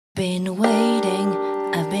Been waiting,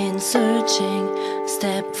 I've been searching.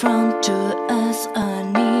 Step front to us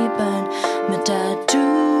uneven. Metadu.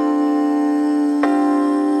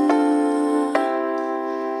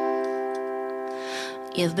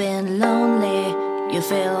 You've been lonely, you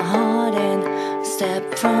feel hardened.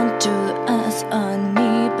 Step front to us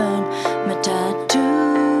uneven. Metadu.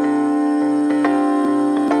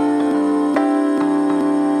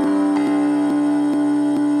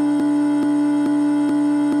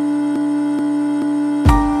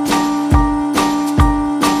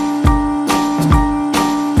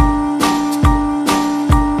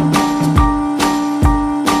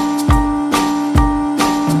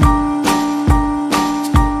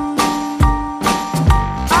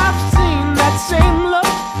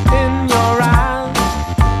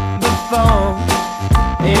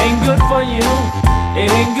 It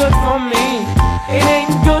ain't good for me. It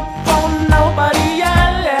ain't good for nobody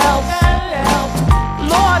else.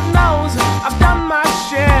 Lord knows I've done my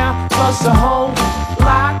share, plus a whole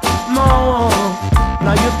lot more.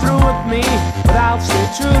 Now you're through with me, but I'll stay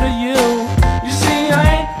true to you. You see,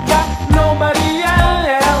 I ain't got nobody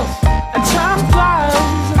else, and time flies.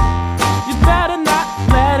 You better not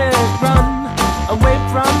let it run away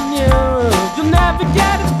from you. You'll never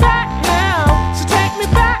get it back now, so take me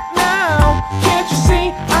back. Can't you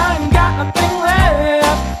see I ain't got nothing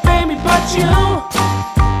left, baby, but you.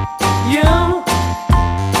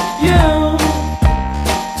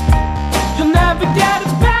 You'll never get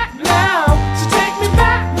it back now, so take me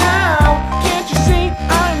back now. Can't you see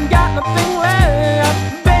I ain't got nothing left,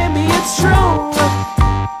 baby, it's true,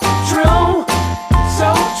 true, so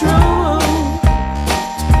true.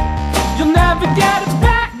 You'll never get it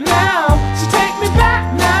back now, so take me back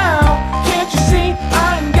now. Can't you see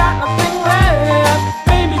I ain't got nothing left,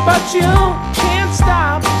 baby, but you can't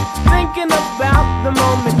stop thinking about the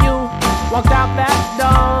moment you walked out that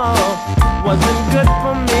door. Wasn't good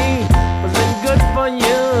for me, wasn't good for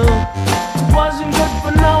you, wasn't good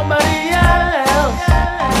for nobody else.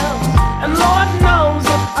 And Lord knows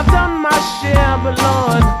I've done my share, but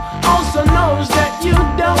Lord also knows that you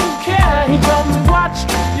don't care. He told me watch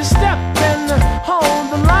your step and hold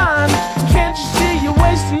the line. Can't you see you're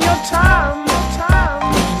wasting your time?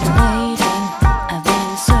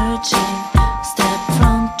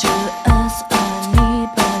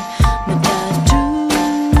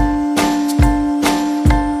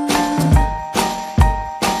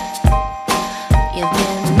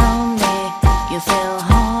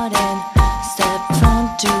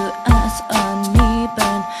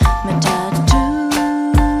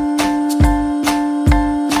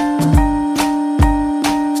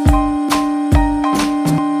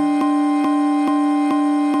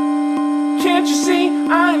 Can't you see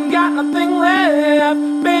I ain't got nothing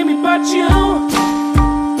left, baby, but you.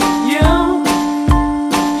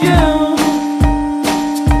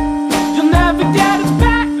 You'll never get it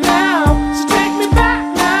back now, so take me back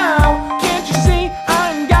now. Can't you see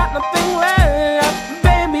I ain't got nothing left,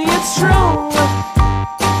 baby, it's true,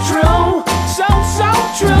 true, so, so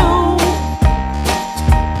true.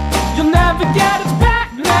 You'll never get it back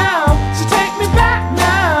now, so take me back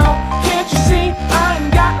now. Can't you see I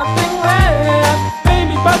ain't got nothing left,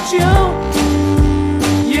 baby, but you.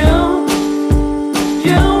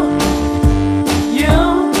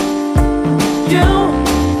 You